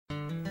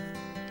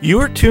You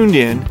are tuned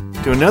in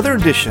to another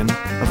edition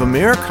of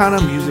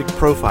Americana Music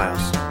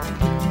Profiles,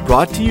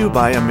 brought to you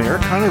by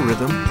Americana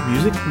Rhythm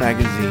Music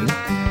Magazine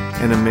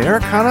and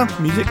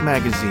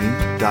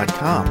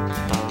AmericanaMusicMagazine.com.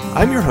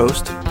 I'm your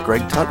host,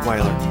 Greg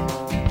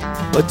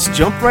Tutwiler. Let's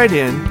jump right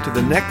in to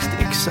the next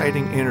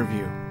exciting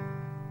interview.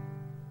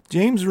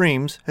 James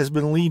Reams has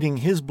been leading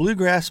his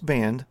bluegrass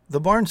band, the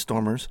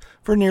Barnstormers,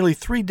 for nearly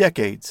 3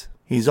 decades.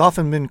 He's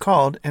often been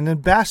called an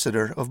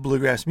ambassador of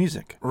bluegrass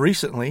music.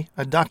 Recently,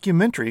 a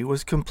documentary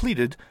was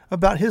completed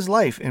about his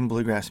life in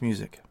bluegrass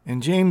music.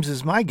 And James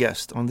is my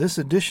guest on this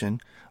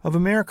edition of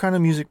Americana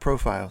Music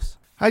Profiles.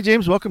 Hi,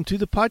 James. Welcome to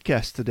the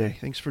podcast today.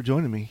 Thanks for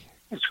joining me.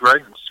 Thanks,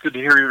 Greg. It's good to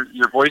hear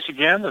your voice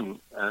again, and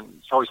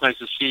it's always nice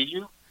to see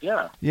you.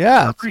 Yeah,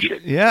 I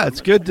appreciate it. Yeah, it's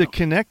good to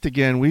connect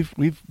again. We've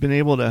been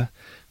able to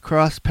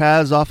cross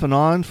paths off and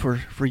on for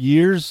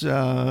years,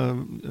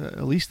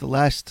 at least the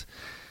last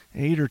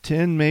 8 or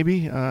 10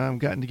 maybe.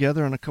 Gotten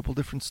together on a couple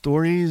different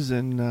stories,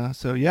 and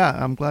so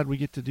I'm glad we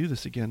get to do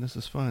this again. This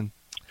is fun.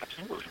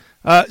 Absolutely.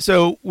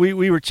 So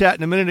we were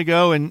chatting a minute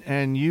ago,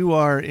 and you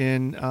are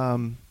in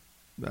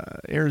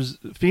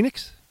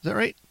Phoenix, is that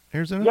right?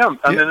 Arizona? Yeah,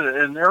 I'm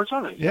in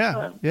Arizona.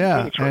 Yeah.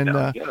 Phoenix right And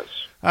now, yes.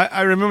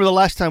 I remember the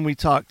last time we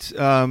talked,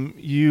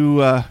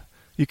 you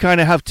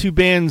kind of have 2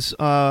 bands,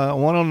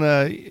 one on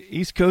the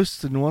East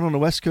Coast and one on the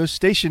West Coast,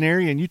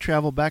 stationary, and you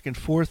travel back and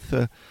forth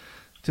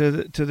to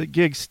the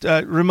gigs.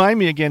 Remind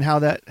me again how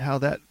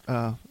that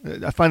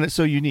I find it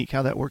so unique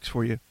how that works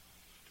for you.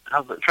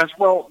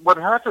 Well, what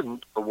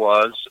happened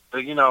was,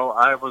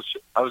 I was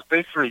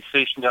basically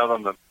stationed out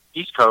on the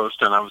East Coast,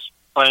 and I was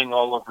playing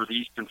all over the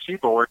Eastern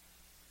Seaboard.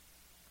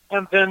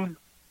 And then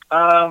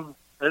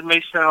it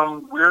may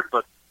sound weird,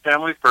 but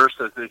family first,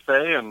 as they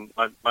say. And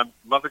my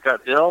mother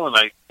got ill, and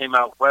I came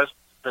out west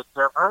to take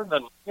care of her. And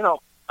then,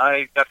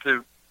 I got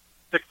to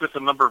stick with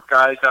a number of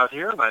guys out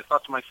here, and I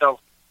thought to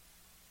myself,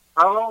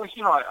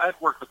 I'd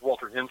worked with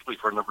Walter Hensley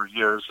for a number of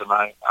years, and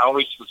I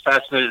always was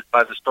fascinated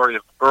by the story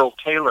of Earl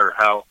Taylor,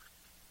 how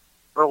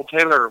Earl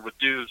Tayller would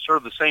do sort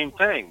of the same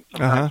thing.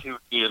 Sometimes he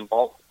would be in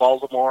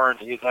Baltimore, and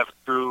he'd have a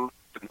crew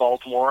in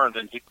Baltimore, and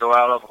then he'd go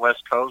out on the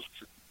West Coast,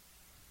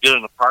 get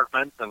an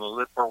apartment, and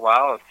live for a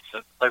while,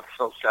 and play with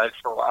those guys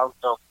for a while.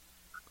 So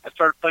I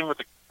started playing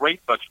with a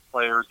great bunch of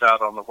players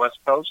out on the West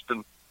Coast,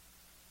 and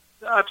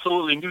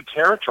absolutely new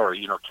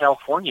territory.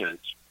 California is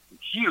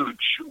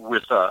huge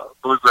with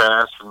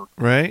bluegrass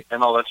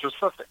and all that sort of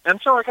stuff. And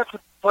so I got to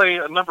play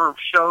a number of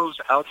shows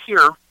out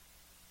here,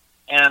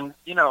 and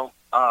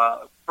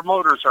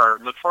promoters are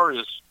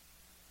notorious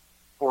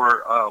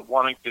for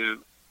wanting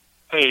to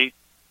pay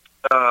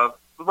the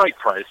right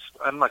price.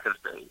 I'm not going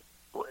to say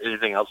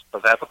anything else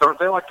but that, but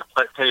they like to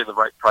pay the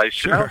right price.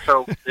 Sure.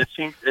 So it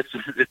seemed it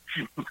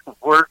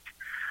worked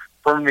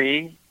for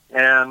me,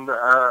 and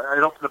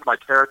it opened up my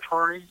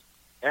territory.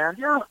 And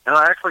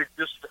I actually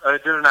I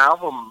did an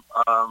album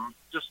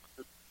just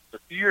a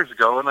few years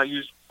ago, and I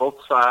used both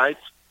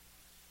sides.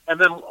 And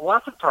then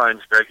lots of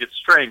times, Greg, it's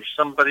strange.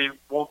 Somebody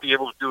won't be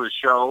able to do a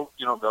show.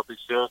 They'll be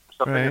sick or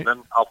something, right. And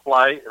then I'll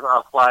fly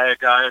a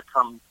guy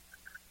from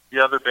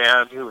the other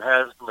band who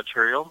has the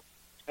material.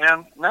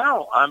 And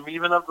now I'm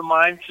even of the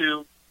mind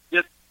to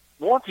get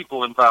more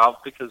people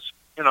involved because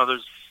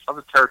there's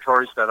other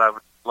territories that I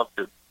would love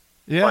to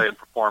play and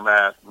perform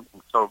at. And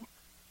so.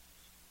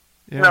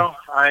 Yeah.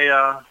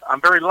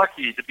 I'm very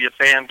lucky to be a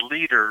band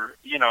leader.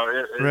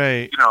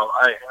 Right.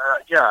 I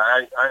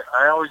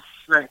always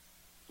think,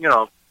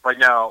 right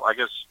now, I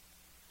guess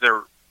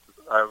I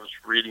was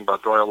reading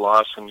about Doyle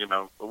Lawson,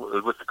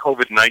 with the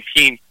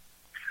COVID-19,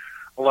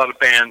 a lot of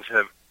bands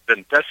have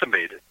been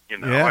decimated,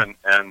 and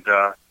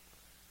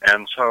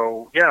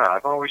so,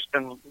 I've always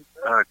been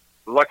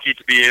lucky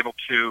to be able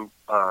to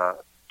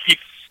keep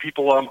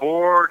people on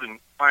board and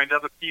find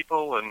other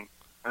people and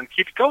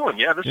keep it going.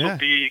 This will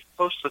be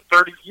close to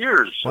 30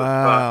 years.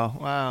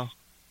 Wow.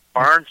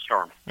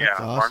 Barnstorm. That's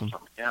awesome.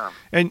 Barnstorm.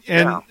 And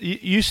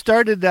you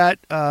started that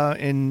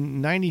in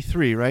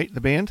 '93, right?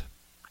 The band?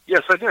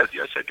 Yes, I did.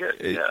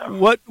 Yeah.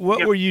 What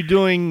were you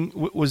doing?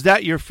 Was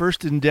that your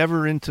first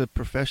endeavor into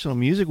professional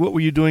music? What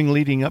were you doing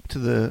leading up to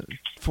the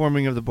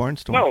forming of the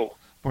Barnstormers? No.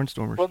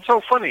 Barnstormers. Well, it's so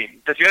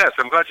funny that you asked.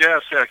 I'm glad you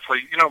asked,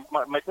 actually.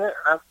 My dad,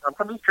 I'm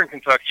from Eastern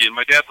Kentucky, and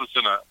my dad was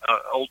in an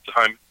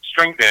old-time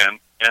string band,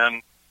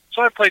 and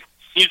so I played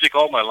music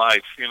all my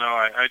life.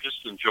 I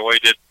just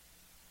enjoyed it,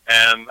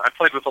 and I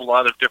played with a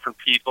lot of different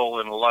people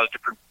and a lot of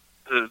different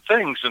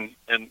things and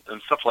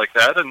stuff like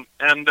that.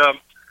 And all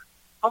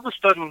of a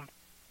sudden,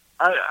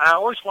 I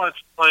always wanted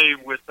to play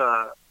with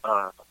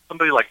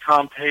somebody like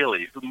Tom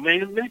Paley, who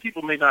many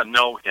people may not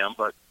know him,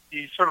 but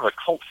he's sort of a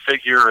cult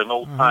figure in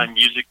old-time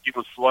music. He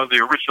was one of the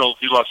original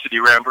Utah City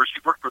Ramblers.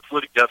 He worked with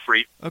Woody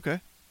Guthrie.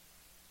 Okay.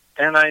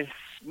 And I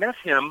met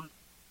him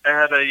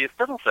at a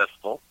fiddle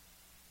festival.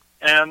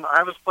 And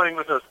I was playing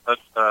with a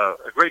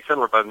great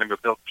fiddler by the name of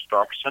Bill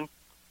Christopherson.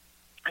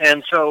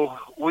 And so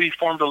we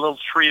formed a little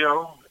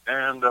trio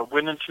and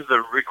went into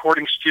the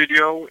recording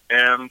studio,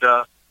 and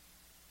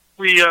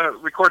we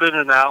recorded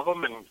an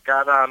album and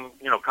got on,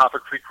 Copper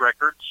Creek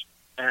Records.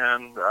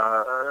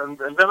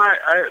 and then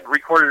I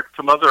recorded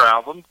some other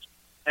albums.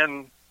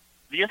 And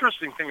the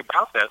interesting thing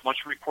about that, once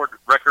you record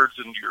records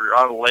and you're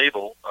on a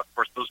label, of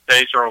course, those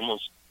days are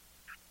almost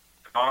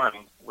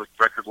gone with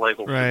record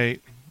labels.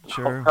 Right.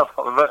 Sure.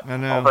 I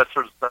know. All that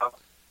sort of stuff.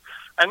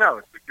 I know,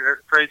 it's a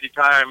crazy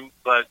time,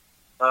 but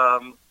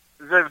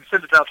they would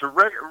send it out to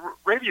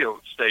radio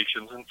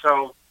stations. And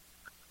so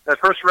that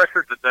first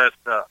record that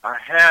I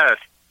had,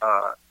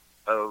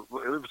 it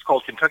was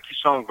called Kentucky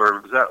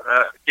Songbird. It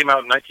came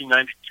out in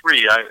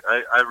 1993.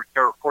 I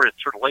recorded it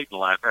sort of late in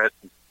life.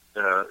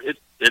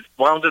 It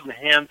wound in the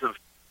hands of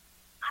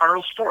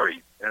Carl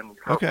Story. And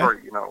Carl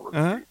Story, was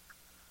the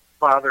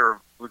father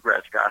of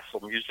bluegrass gospel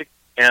music.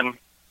 And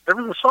there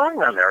was a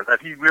song on there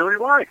that he really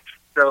liked.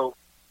 So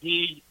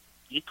he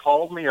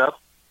called me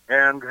up,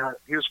 and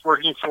he was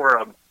working for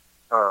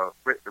a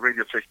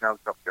radio station out in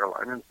South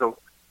Carolina. And so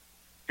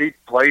he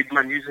played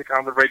my music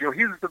on the radio.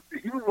 He was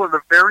one of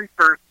the very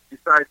first,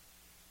 besides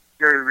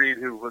Gary Reed,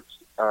 who was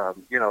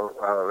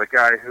the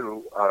guy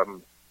who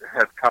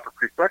had Copper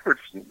Creek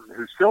Records,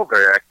 who's still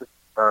very active.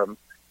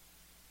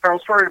 Carl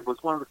Story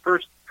was one of the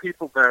first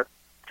people that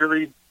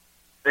really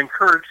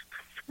encouraged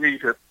me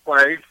to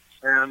play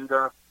and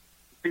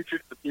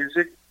featured the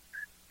music.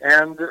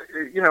 And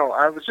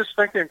I was just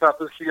thinking about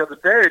this the other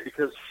day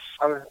because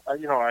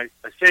I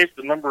saved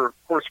the number of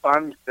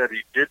correspondence that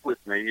he did with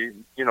me.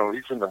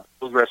 He's in the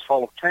Bluegrass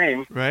Hall of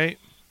Fame, right?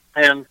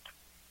 And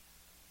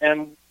I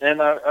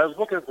was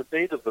looking at the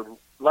date of the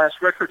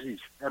last record. He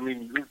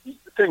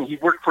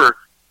worked for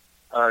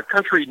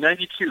Country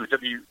 92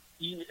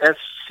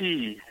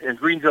 WESC in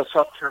Greenville,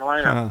 South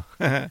Carolina,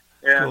 and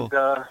cool.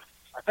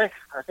 I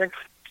think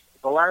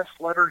the last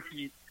letter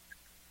he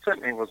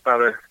sent me was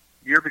about a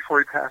year before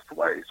he passed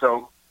away.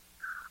 So,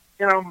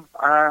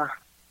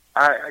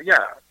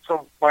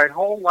 So my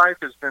whole life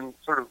has been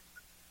sort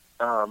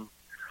of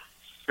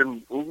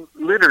been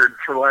littered,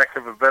 for lack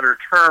of a better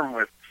term,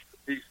 with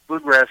these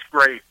bluegrass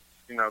greats,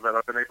 that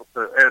I've been able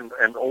to,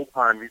 and old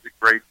time music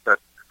greats that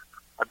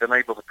I've been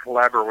able to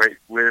collaborate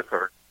with,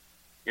 or,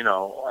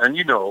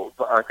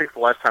 I think the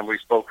last time we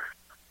spoke,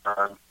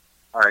 I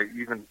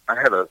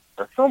had a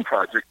film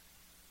project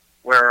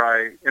where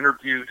I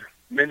interviewed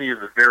many of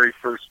the very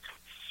first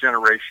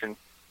generation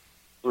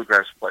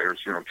bluegrass players,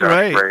 Josh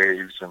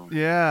Graves and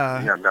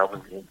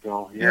Melvin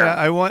Gainsborough.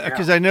 I want,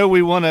 because I know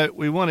we want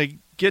to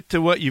get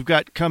to what you've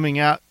got coming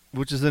out,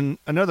 which is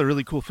another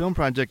really cool film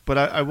project. But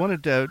I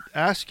wanted to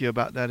ask you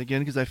about that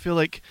again, because I feel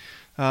like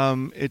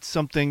it's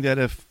something that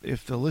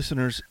if the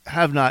listeners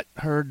have not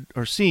heard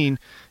or seen,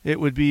 it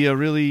would be a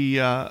really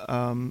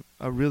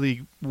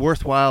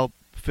worthwhile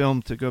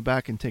film to go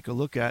back and take a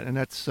look at, and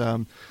that's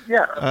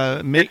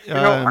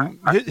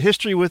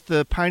history with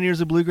the Pioneers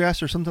of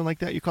Bluegrass, or something like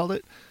that. You called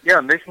it?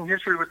 Yeah, Making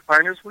History with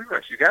Pioneers of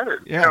Bluegrass. You got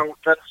it. Yeah.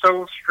 That's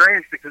so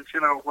strange because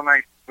when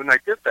I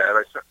did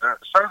that, I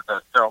started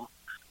that film.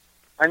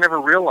 I never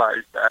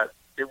realized that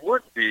it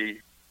would be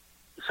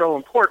so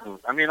important.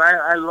 I mean,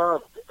 I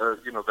loved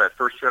that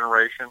first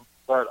generation,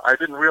 but I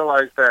didn't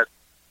realize that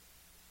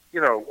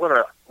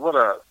what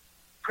a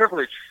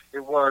privilege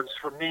it was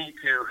for me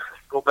to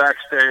go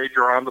backstage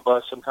or on the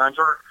bus sometimes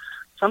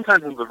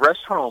in the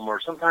rest home,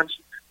 or sometimes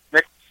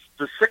next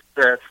to sick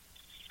bed,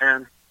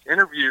 and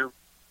interview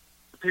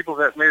the people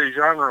that made a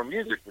genre of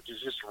music, which is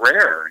just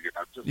rare,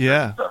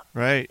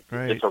 right.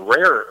 It's a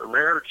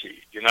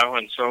rarity,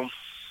 and so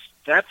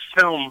that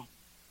film,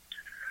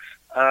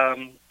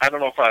 I don't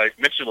know if I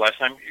mentioned last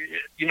time,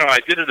 I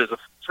did it as a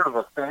sort of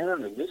a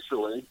fan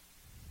initially,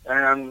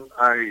 and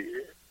I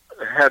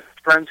had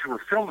friends who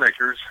were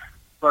filmmakers,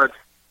 but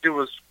it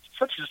was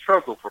such a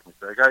struggle for me,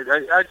 Greg.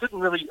 I didn't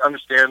really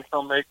understand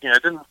filmmaking. I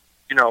didn't,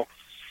 it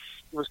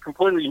was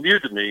completely new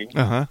to me.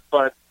 Uh-huh.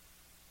 But,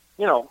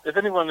 if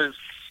anyone is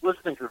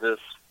listening to this,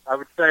 I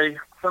would say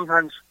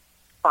sometimes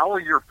follow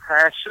your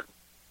passion.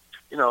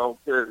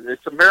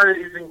 It's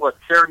amazing what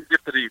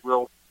serendipity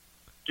will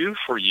do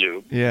for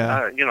you.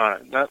 Yeah.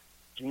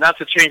 Not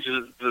to change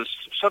the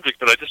subject,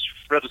 but I just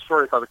read a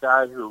story about a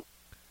guy who,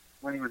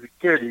 when he was a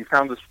kid, he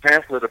found this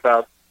pamphlet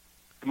about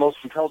the most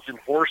intelligent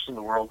horse in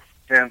the world,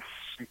 and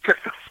he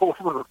kept a hold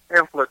of the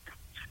pamphlet.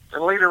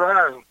 And later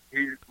on,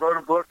 he wrote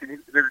a book, and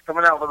they were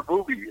coming out with a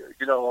movie,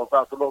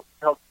 about the most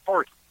intelligent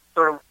horse.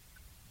 So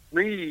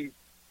me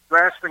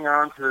grasping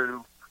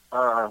onto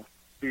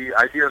the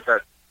idea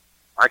that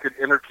I could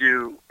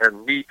interview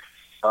and meet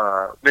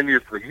many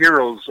of the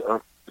heroes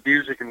of the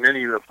music and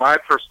many of my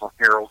personal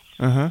heroes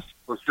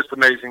was just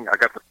amazing. I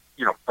got to,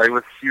 play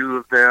with a few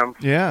of them.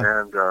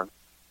 Yeah.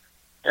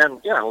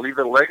 And leave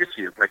a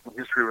legacy of making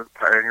history with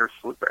Pioneers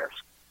of Bluegrass.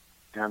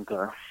 And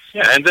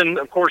and then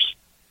of course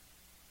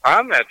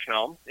on that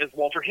film is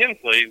Walter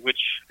Hensley, which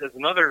is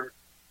another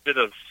bit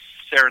of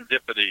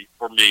serendipity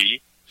for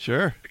me.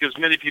 Sure. Because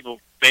many people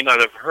may not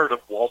have heard of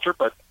Walter,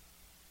 but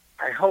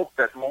I hope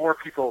that more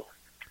people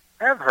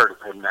have heard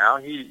of him now.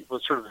 He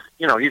was sort of,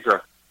 he's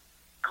a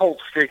cult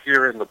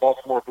figure in the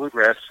Baltimore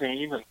bluegrass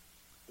scene, and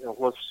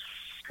was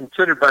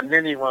considered by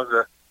many one of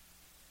the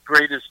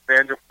greatest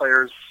banjo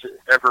players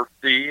ever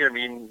be. I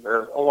mean,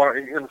 along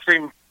in the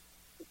same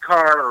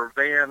car or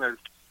van as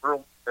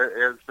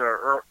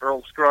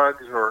Earl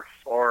Scruggs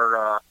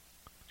or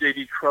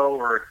J.D. Crowe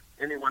or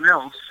anyone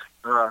else.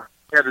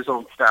 Had his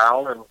own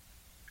style, and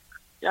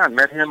I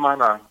met him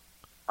on a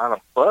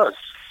bus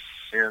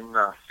in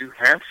New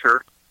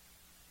Hampshire,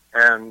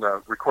 and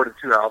recorded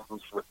 2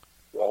 albums with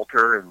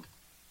Walter, and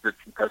did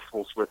some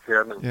festivals with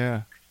him.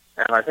 And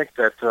I think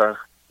that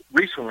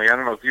recently, I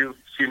don't know if you've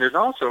seen it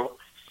also,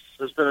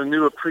 there's been a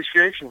new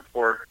appreciation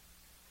for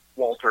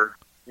Walter,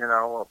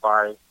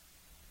 by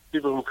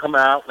people who come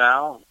out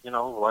now,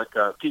 like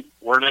Pete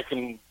Wernick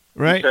and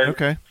right.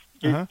 Okay.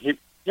 Uh-huh.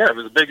 It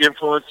was a big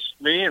influence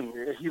to me, and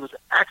he was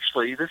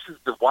actually, this is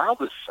the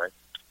wildest thing,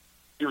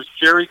 he was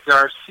Jerry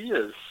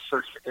Garcia's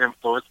first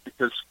influence,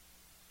 because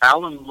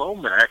Alan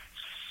Lomax,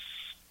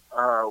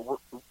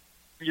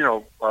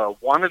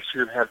 wanted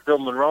to have Bill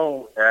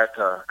Monroe at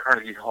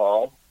Carnegie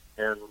Hall,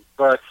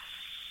 but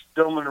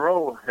Bill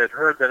Monroe had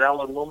heard that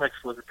Alan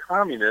Lomax was a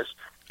communist,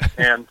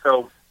 and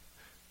so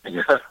and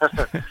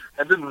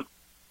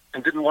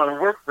didn't want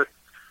to work with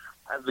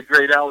the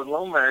great Alan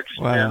Lomax.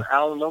 Wow. And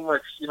Alan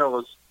Lomax,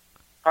 was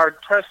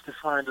hard pressed to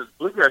find a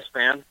bluegrass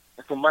band.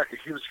 And so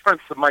he was friends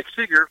with Mike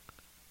Seeger.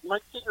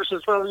 Mike Seeger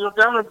says, "Well,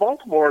 down in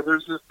Baltimore,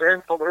 there's this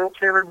band called Earl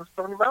Taylor and the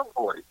Stony Mountain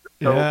Boys."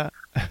 So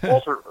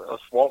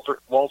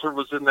Walter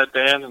was in that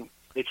band, and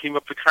they came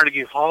up to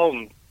Carnegie Hall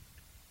and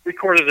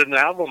recorded an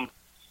album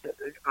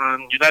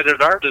on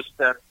United Artists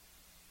that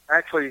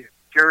actually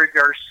Jerry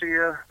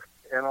Garcia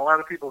and a lot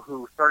of people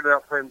who started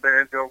out playing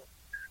banjo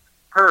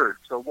heard.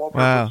 So Walter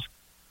was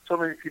so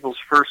many people's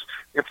first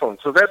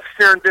influence. So that's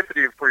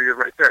serendipity for you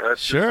right there.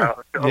 That's sure. Just how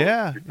it goes,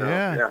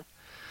 Yeah.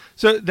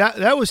 So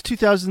that was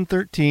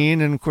 2013,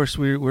 and of course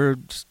we're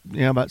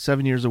about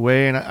 7 years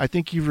away, and I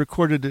think you've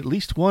recorded at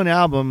least one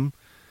album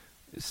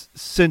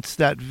since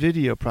that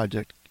video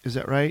project. Is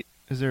that right?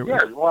 Is there?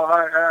 Yeah. Well,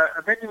 I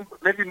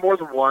maybe more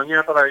than one.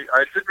 Yeah, but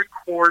I did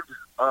record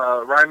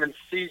Ryman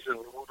Season,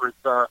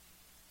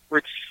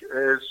 which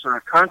is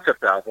a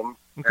concept album,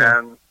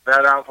 and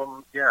that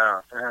album,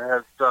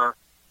 has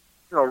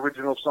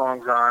original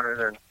songs on it,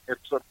 and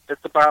it's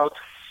about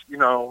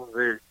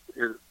the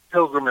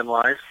pilgrim in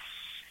life.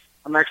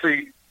 I'm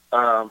actually,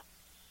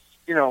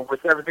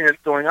 with everything that's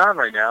going on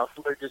right now,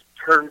 somebody just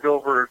turned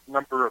over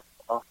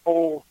a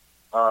whole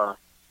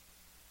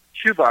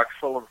shoebox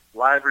full of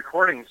live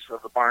recordings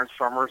of the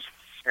Barnstormers,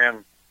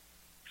 and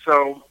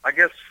so I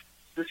guess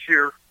this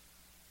year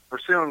or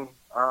soon,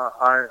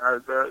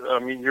 I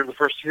mean, you're the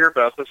first to hear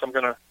about this. I'm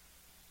gonna,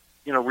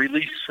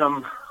 release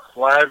some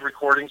live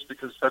recordings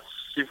because that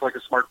seems like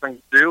a smart thing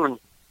to do, and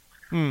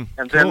cool.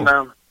 Then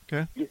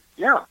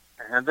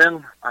and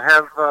then I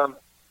have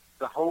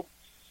the hope.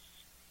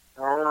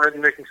 I'm already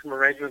making some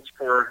arrangements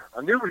for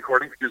a new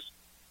recording, because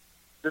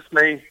this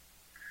may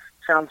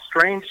sound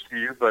strange to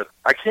you, but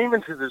I came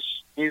into this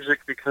music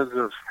because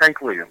of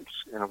Hank Williams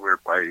in a weird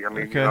way. I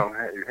mean,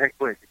 Hank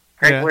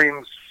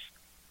Williams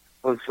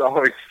was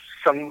always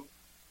someone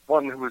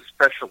who was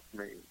special to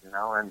me,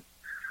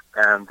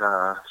 and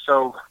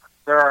so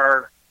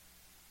there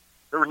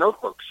were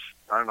notebooks.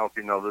 I don't know if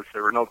you know this.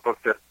 There were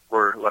notebooks that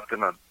were left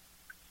in a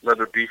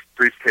leather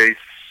briefcase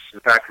in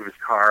the back of his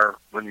car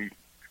when he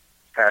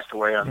passed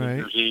away on New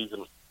Year's Eve,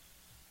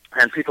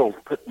 and people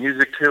put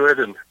music to it,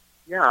 and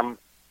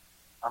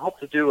I hope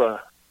to do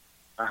a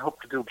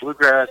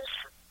bluegrass,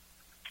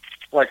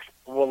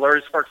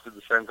 Larry Sparks did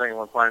the same thing at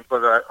one point,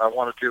 but I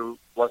want to do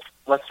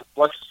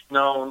less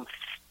known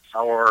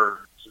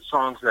or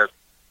songs that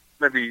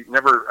maybe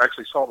never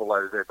actually saw the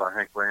light of day by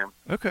Hank Williams.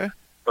 Okay.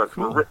 But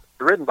cool. were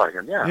written by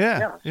him,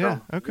 yeah.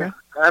 Okay. Yeah.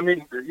 I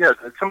mean,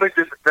 somebody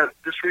did that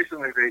just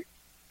recently. They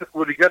took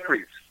Woody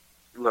Guthrie's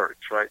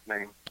lyrics, right?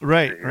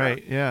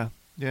 Right. Yeah.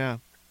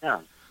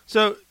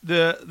 So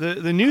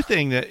the new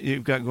thing that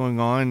you've got going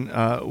on,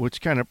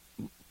 which kind of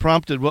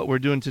prompted what we're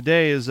doing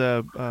today, is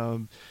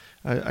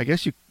I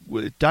guess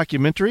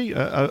documentary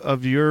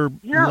of your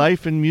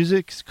life and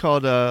music. It's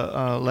called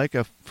Like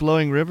a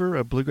Flowing River,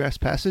 a Bluegrass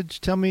Passage.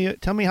 Tell me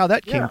how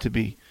that came to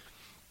be.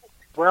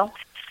 Well,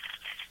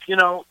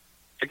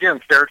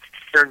 again,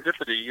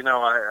 serendipity.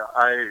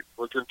 I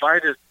was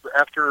invited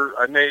after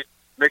I made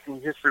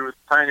Making History with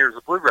Pioneers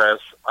of Bluegrass.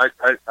 I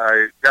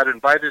got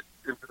invited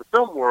into the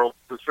film world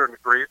to a certain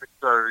degree,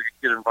 because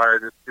you get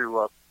invited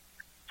to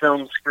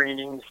film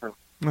screenings, and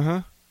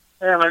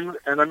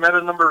I met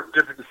a number of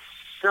different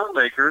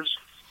filmmakers,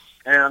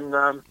 and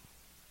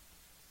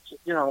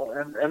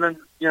and then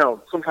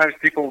sometimes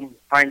people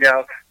find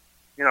out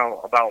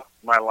about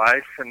my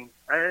life, and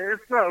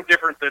it's no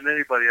different than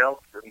anybody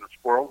else in this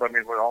world. I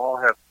mean, we all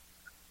have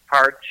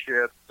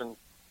hardships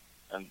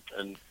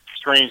and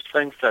strange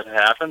things that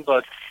happen,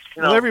 but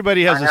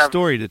everybody has a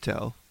story to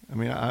tell. I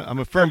mean, I'm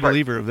a firm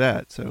believer of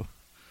that. So,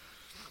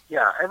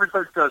 yeah,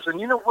 everybody does.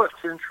 And what's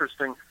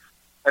interesting?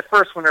 At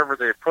first, whenever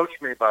they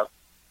approached me about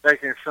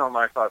making a film,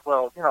 I thought,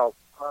 well,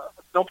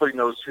 nobody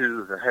knows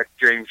who the heck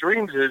James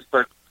Reams is,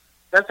 but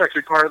that's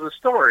actually part of the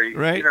story,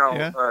 right?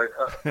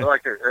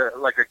 Like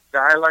a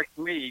guy like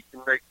me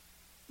can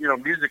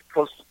music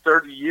close to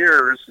 30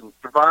 years and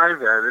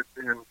survive at it,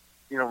 and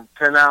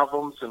 10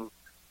 albums and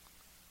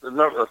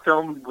a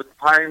film with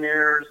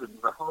pioneers and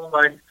the whole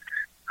life.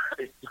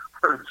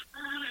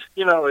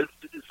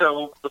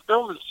 So the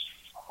film is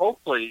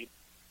hopefully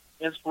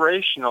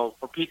inspirational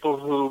for people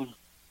who,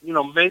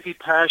 may be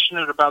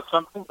passionate about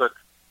something, but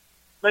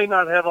may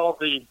not have all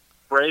the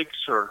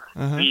breaks or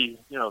be,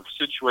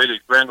 situated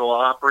at Grand Ole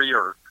Opry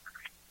or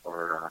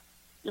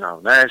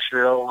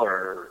Nashville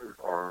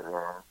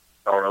or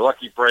a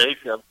lucky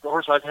break. Of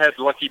course, I've had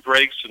lucky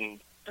breaks and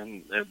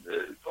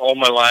all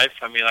my life.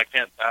 I mean, I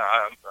can't.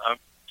 I've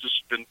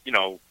just been,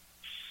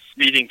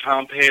 meeting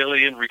Tom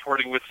Paley and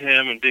recording with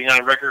him, and being on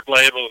a record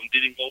label, and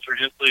meeting Walter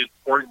Hinckley and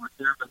recording with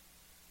him, and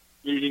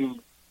meeting,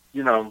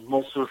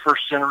 most of the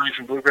first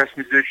generation bluegrass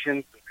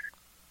musicians,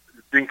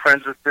 being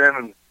friends with them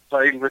and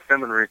playing with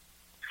them,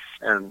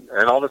 and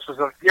all this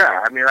stuff.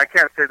 Yeah, I mean, I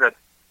can't say that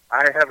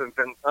I haven't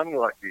been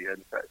unlucky,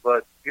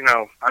 but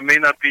I may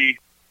not be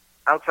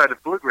outside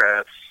of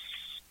bluegrass.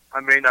 I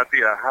may not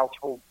be a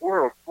household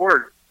word,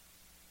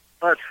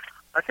 but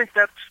I think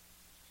that's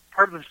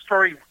part of the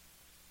story of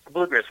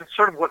bluegrass. It's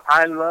sort of what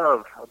I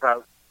love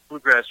about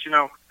bluegrass. When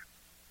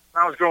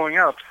I was growing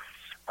up,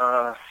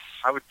 I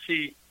would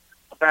see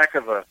the back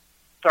of a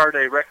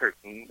Starday record,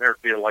 and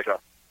there'd be like a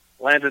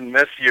Landon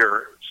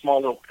Messier small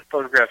little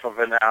photograph of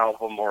an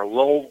album, or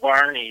Lowell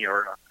Varney,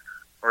 or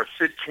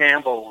Sid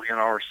Campbell,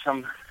 or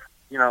some,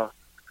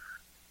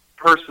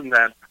 person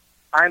that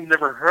I'd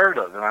never heard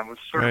of, and I was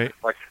sort of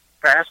like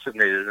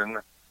fascinated, and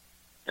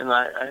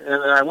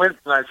I went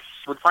and I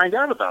would find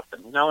out about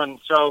them, and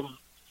so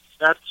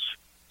that's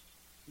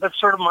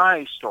sort of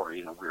my story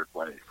in a weird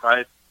way,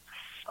 right?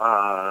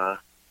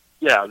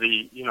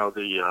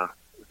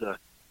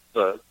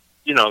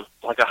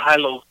 Like a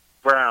Hilo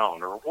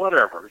Brown or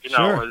whatever, it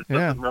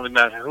doesn't really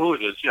matter who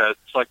it is. Yeah,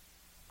 it's like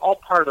all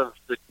part of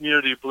the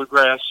community of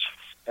bluegrass,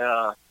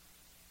 and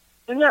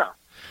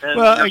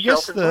well, I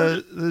guess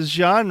the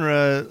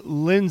genre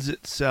lends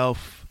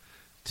itself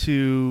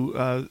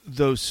to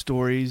those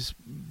stories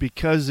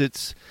because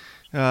it's,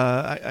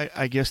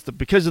 I guess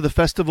because of the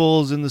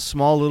festivals and the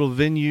small little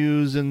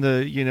venues and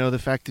the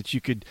fact that you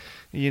could,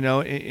 in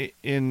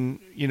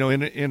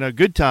a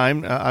good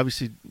time,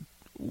 obviously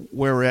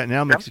where we're at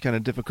now makes it kind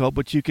of difficult,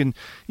 but you can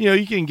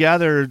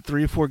gather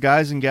 3 or 4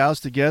 guys and gals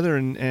together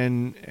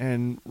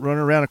and run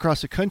around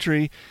across the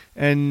country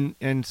and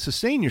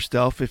sustain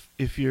yourself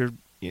if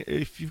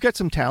you've got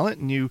some talent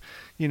and you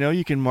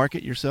can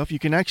market yourself, you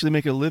can actually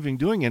make a living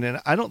doing it. And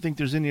I don't think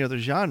there's any other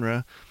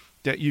genre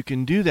that you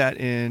can do that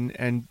in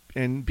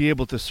and be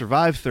able to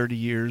survive 30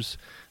 years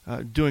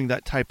doing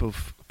that type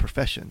of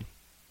profession.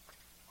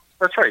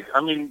 That's right.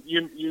 I mean,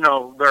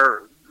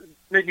 there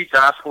maybe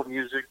gospel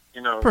music,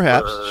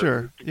 perhaps,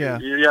 sure, yeah,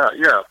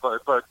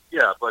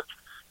 but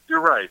you're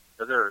right.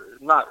 They're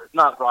not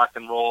rock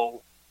and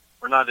roll,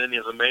 or not any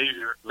of the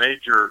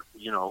major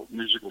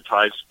musical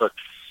types, but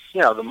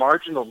the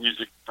marginal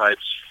music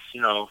types,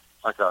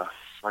 like a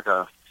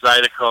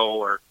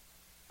Zydeco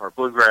or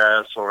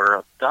bluegrass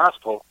or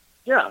gospel.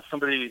 Yeah,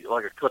 somebody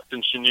like a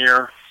Clifton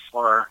Chenier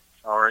or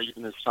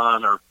even his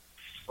son or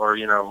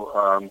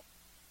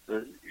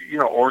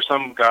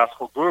some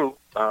gospel group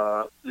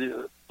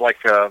like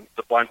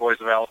the Blind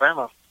Boys of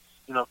Alabama,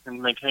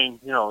 can maintain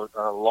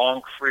a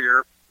long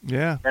career.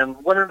 Yeah. And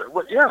what an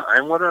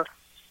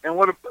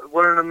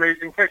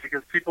amazing thing,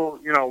 because people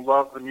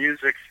love the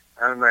music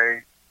and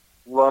they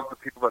love the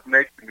people that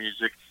make the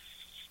music,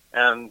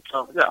 and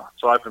so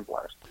I've been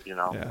blessed.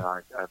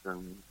 I've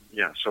been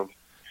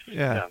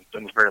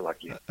been very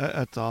lucky.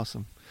 That's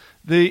awesome.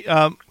 The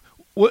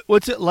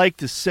what's it like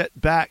to sit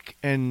back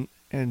and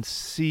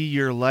see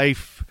your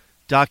life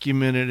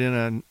documented in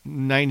a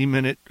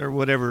 90-minute or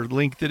whatever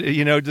length that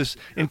just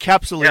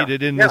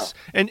encapsulated in this,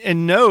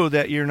 and know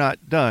that you're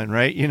not done,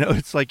 right?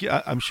 It's like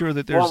I'm sure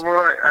that there's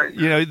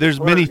there's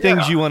many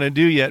things you want to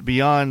do yet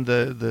beyond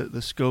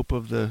the scope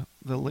of the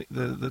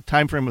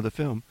time frame of the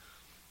film.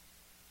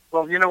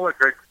 Well, you know what,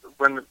 Greg?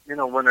 When it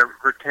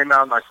came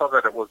out and I saw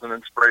that it was an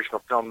inspirational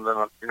film, then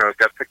it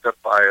got picked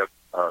up by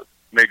a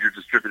major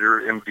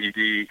distributor,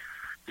 MVD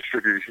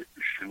Distribution,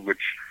 which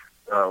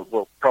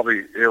it'll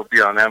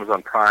be on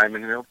Amazon Prime,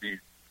 and it'll be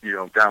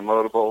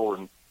downloadable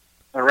and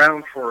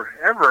around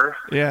forever.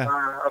 Yeah.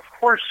 Of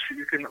course,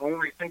 you can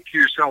only think to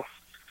yourself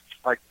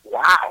like,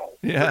 wow.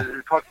 Yeah.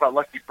 Talk about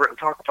lucky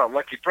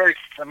breaks.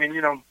 I mean,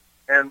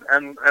 and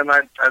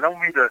I don't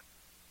mean to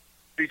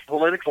be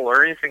political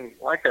or anything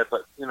like that,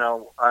 but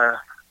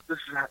this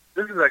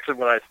is actually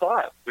what I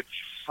thought, which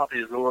probably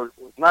is a little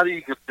not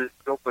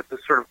egotistical, but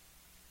just sort of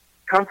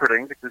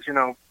comforting, because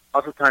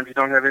other times you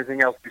don't have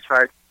anything else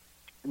besides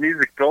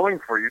music going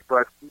for you.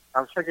 But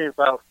I was thinking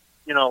about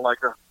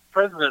like a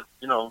president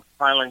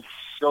finally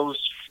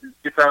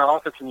gets out of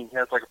office and he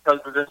has like a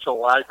presidential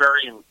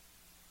library and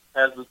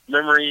has his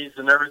memories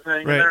and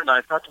everything in there, and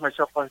I thought to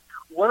myself, like,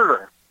 what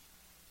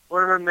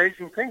an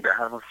amazing thing to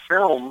have a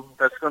film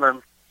that's going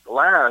to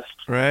last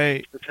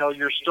to tell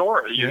your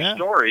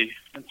story.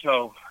 And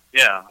so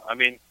I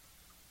mean,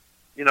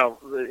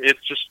 it's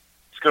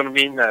going to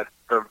mean that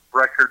the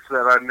records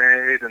that I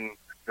made and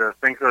the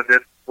things I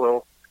did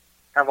will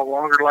have a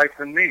longer life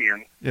than me.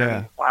 And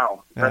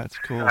wow, that's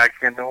cool. I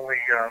can only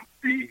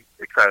be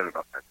excited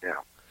about that.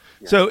 Yeah.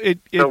 So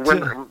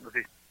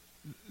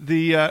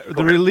the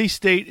release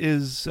date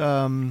is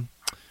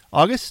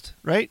August,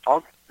 right?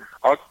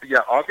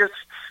 August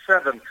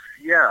 7th.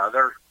 Yeah,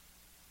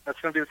 that's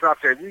going to be the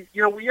drop date.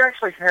 We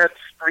actually had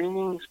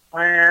screenings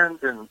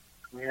planned, and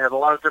we had a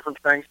lot of different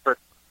things, but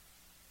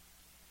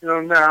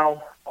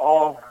now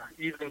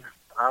even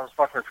I was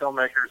talking to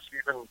filmmakers,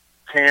 even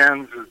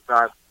Cannes is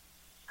not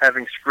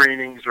having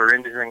screenings or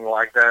anything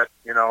like that.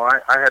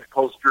 I had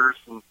posters,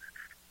 and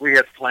we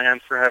had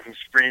plans for having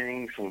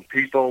screenings and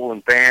people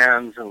and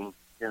bands and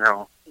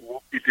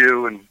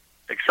whoop-de-doo and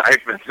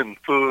excitement and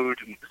food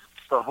and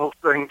the whole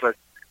thing. But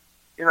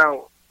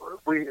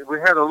we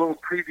had a little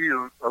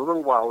preview a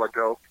little while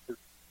ago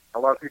because a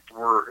lot of people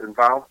were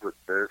involved with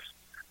this.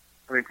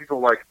 I mean, people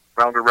like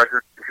Rounder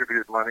Records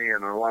contributed money,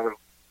 and a lot of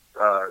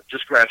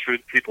just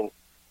grassroots people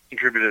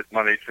contributed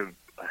money to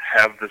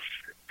have this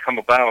come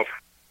about.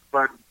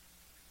 But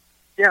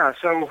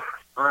so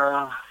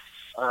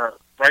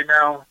right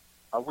now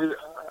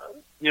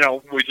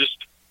we just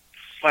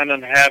plan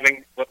on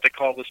having what they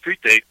call the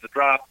street date, the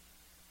drop,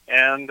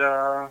 and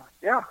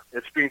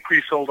it's being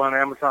pre-sold on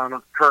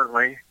Amazon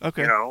currently.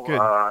 Okay, good.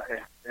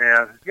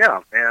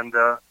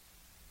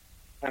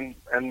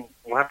 And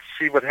we'll have to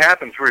see what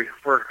happens. We're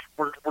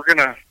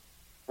gonna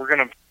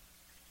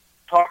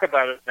talk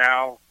about it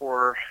now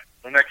for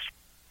the next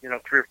 3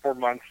 or 4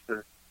 months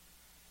to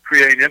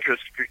create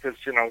interest, because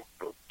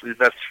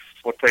that's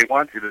what they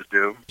want you to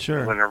do.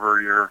 Sure.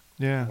 Whenever you're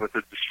with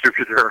a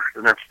distributor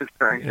and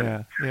everything.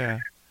 Yeah.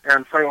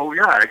 And so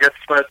I guess,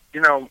 but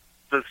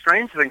the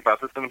strange thing about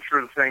this, and I'm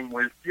sure the same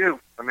with you.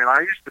 I mean, I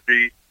used to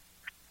be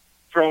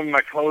throwing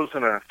my clothes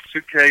in a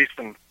suitcase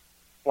and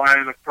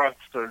flying across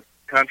the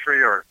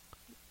country, or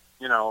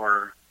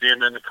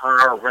being in the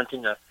car, or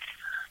renting a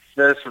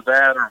this or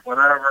that or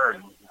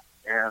whatever,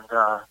 and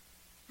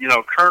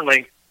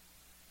currently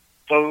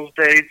those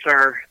days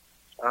are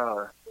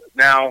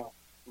now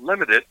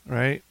limited.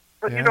 Right.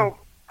 But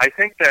I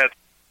think that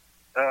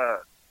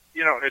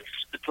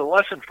it's a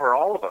lesson for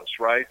all of us,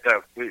 right?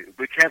 That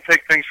we can't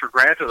take things for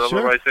granted, Sure.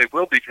 otherwise they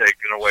will be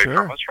taken away Sure.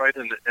 from us, right?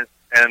 And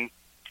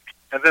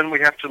then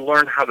we have to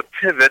learn how to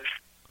pivot.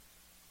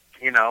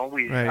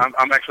 Right.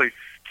 I'm actually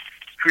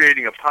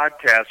creating a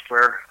podcast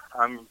where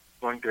I'm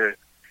going to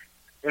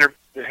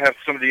have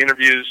some of the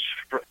interviews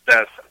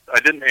that I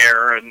didn't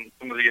air, and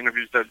some of the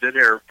interviews that did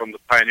air from the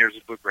pioneers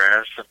of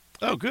bluegrass.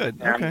 Oh,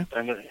 good. Okay.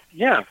 And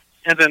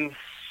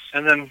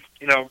then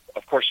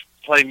of course,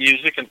 play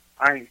music, and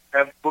I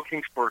have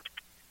bookings for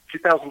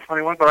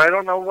 2021, but I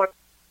don't know what.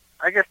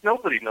 I guess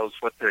nobody knows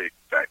what to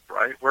expect,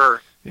 right?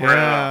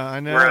 I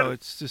know.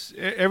 It's just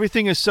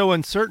everything is so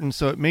uncertain,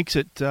 so it makes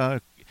it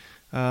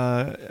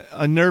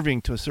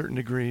unnerving to a certain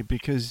degree,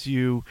 because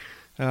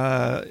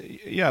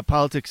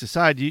politics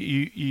aside,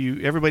 you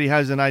everybody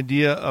has an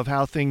idea of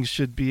how things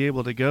should be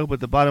able to go, but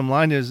the bottom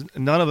line is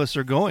none of us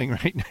are going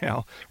right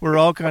now. We're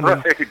all kind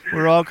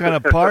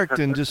of parked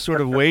and just sort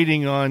of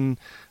waiting on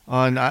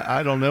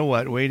I don't know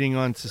what, waiting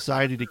on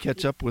society to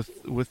catch up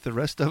with the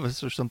rest of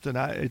us or something.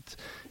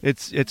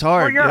 It's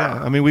hard.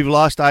 Well, I mean, we've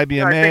lost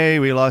IBMA,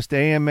 we lost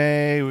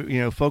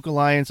AMA, Folk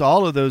Alliance,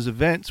 all of those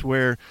events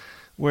where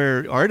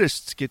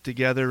artists get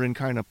together and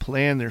kind of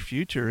plan their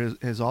future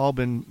has all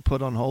been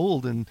put on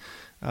hold. And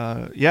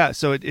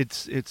so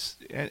it's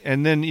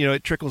and then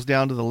it trickles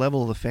down to the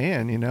level of the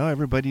fan.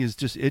 Everybody is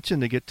just itching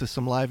to get to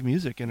some live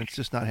music, and it's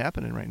just not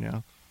happening right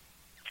now.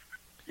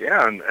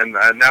 Yeah, and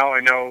now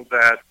I know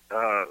that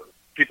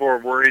people are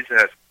worried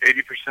that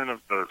 80%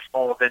 of the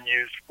smaller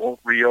venues won't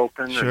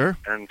reopen. Sure.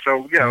 And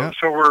so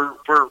so we're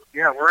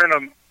in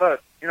a,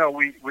 but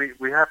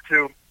we have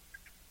to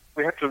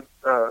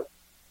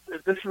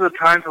this is a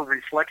time for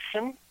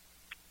reflection,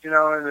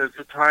 and it's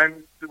a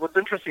time. What's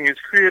interesting is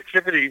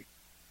creativity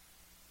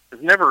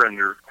is never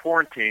under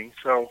quarantine.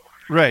 So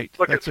right,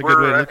 that's a good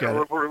way to look at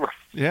it.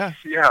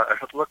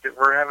 Look,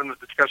 we're having a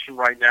discussion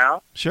right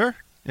now. Sure.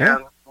 Yeah.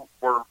 And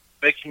we're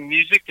making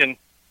music, and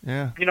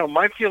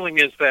my feeling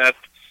is that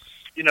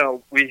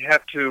we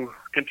have to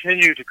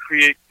continue to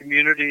create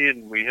community,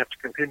 and we have to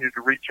continue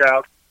to reach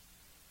out.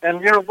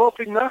 And there'll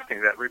be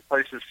nothing that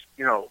replaces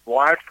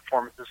live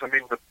performances. I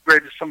mean,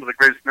 some of the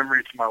greatest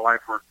memories of my life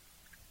were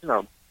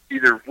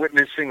either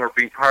witnessing or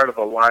being part of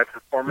a live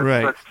performance.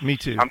 Right, but me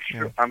too. I'm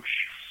sure.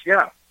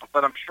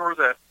 But I'm sure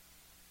that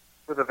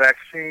with a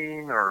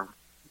vaccine, or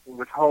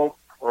with hope,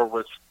 or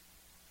with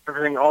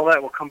everything, all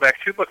that will come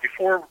back too. But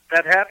before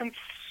that happens,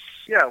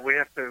 we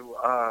have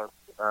to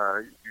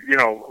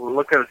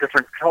look at a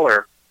different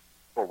color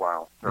for a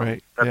while. So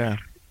right.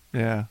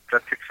 Yeah.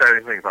 That's the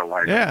exciting thing about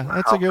life. Yeah,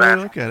 that's a good way to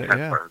look at it.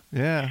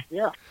 Yeah.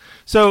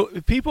 So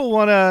if people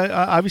want to,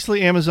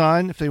 obviously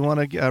Amazon, if they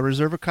want to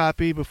reserve a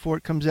copy before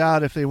it comes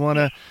out, if they want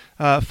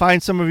to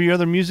find some of your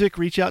other music,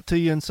 reach out to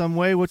you in some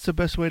way, what's the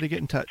best way to get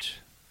in touch?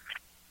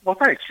 Well,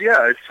 thanks.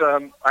 Yeah, it's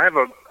I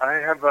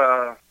have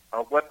a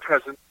web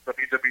presence,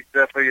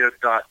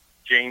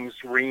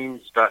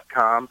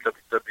 www.jamesreams.com,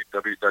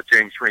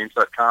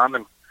 www.jamesreams.com,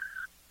 and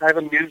I have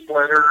a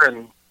newsletter,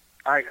 and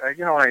I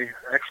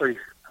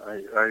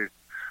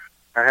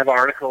have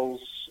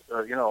articles,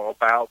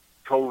 about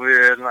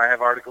COVID, and I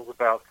have articles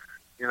about,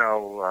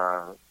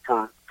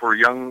 for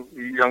young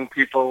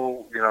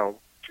people,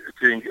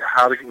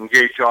 how to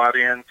engage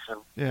audience,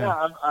 and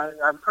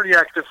I'm pretty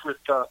active with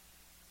the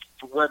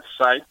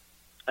website,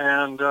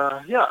 and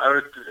I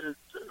would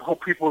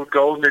hope people would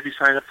go and maybe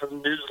sign up for the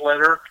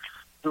newsletter.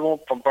 We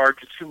won't bombard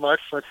you too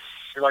much. We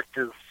like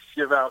to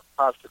give out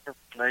positive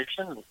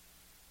information,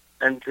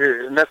 and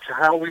that's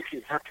how we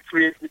have to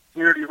create the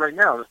community right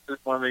now. This is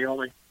one of the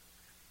only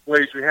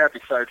ways we have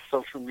besides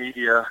social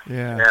media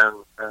and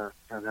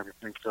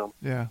everything. So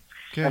good.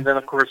 And then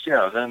of course I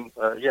have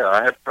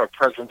a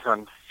presence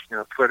on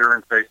Twitter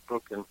and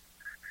Facebook and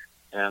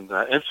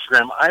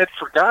Instagram. I had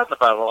forgotten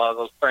about a lot of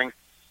those things.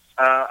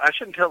 I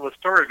shouldn't tell the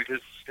story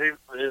because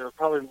it'll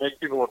probably make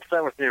people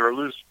upset with me or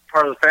lose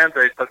part of the fan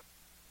base. But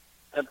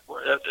at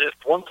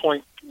one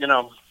point,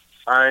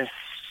 I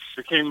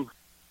became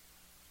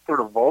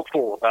sort of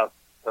vocal about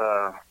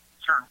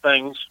certain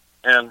things,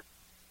 and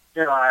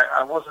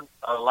I wasn't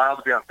allowed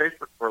to be on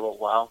Facebook for a little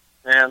while.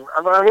 And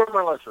I learned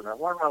my lesson.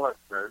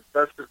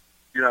 That's just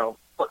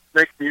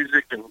make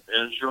music and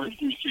enjoy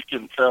music,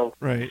 and so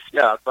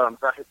so I'm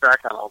back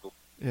on all those.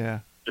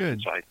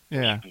 Good. Sites.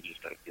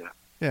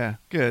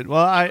 Good.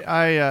 Well,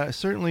 I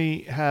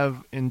certainly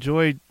have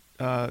enjoyed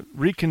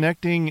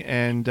reconnecting,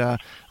 and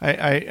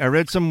I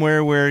read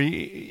somewhere where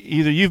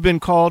either you've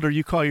been called or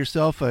you call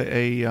yourself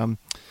an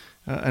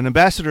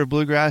ambassador of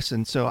bluegrass,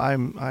 and so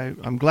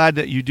I'm glad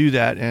that you do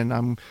that,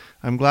 and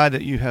I'm glad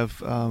that you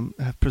have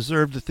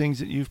preserved the things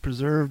that you've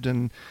preserved,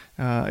 and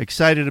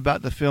excited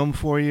about the film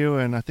for you,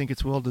 and I think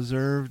it's well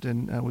deserved,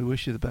 and we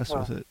wish you the best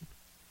with it.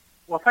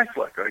 Well, thanks,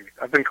 Luck.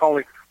 I've been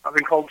called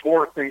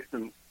more things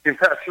than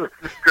ambassador of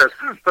bluegrass,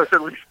 but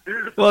at least.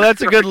 Well,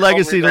 that's a good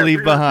legacy to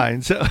leave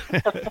behind. So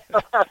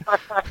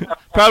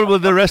probably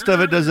the rest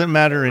of it doesn't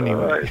matter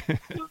anyway.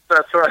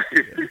 That's right.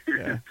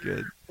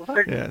 Good. Well,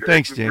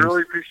 thanks, James.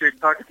 Really appreciate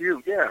talking to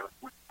you. Yeah,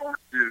 look forward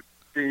to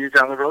seeing you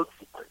down the road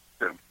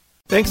soon.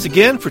 Thanks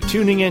again for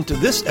tuning in to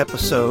this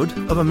episode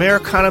of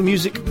Americana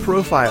Music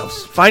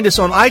Profiles. Find us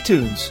on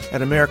iTunes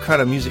at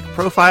Americana Music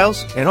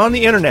Profiles and on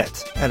the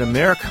internet at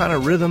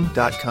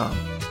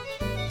AmericanaRhythm.com.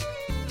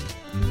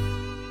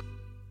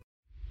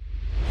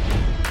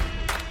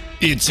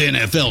 It's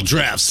NFL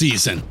draft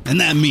season,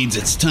 and that means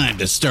it's time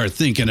to start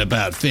thinking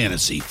about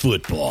fantasy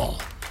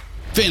football.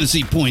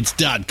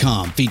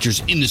 FantasyPoints.com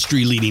features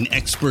industry-leading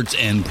experts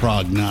and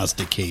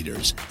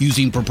prognosticators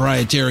using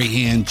proprietary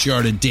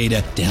hand-charted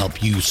data to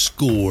help you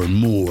score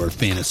more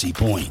fantasy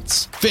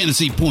points.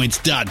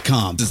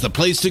 FantasyPoints.com is the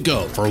place to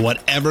go for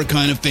whatever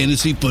kind of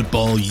fantasy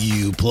football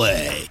you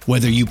play.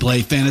 Whether you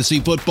play fantasy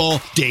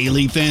football,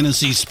 daily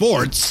fantasy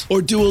sports,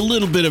 or do a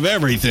little bit of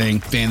everything,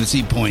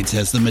 Fantasy Points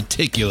has the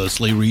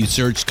meticulously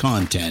researched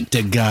content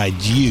to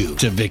guide you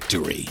to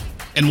victory.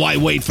 And why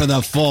wait for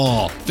the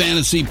fall?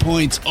 Fantasy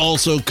Points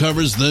also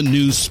covers the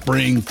new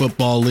spring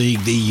football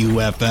league, the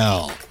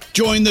UFL.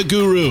 Join the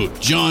guru,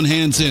 John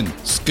Hansen,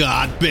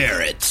 Scott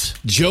Barrett,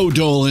 Joe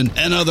Dolan,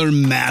 and other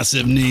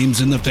massive names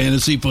in the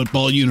fantasy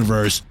football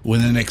universe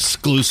with an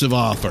exclusive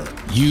offer.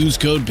 Use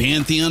code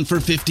Pantheon for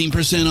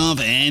 15% off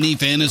any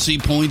Fantasy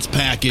Points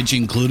package,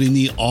 including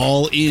the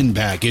all-in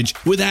package,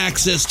 with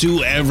access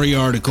to every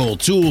article,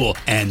 tool,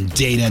 and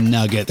data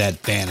nugget that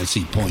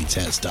Fantasy Points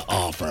has to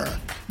offer.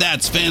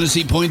 That's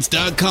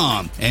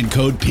FantasyPoints.com and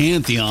code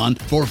Pantheon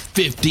for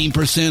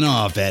 15%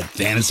 off at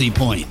Fantasy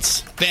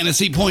Points.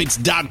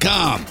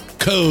 FantasyPoints.com,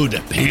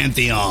 code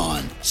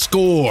Pantheon.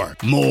 Score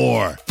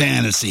more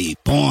fantasy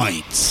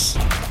points.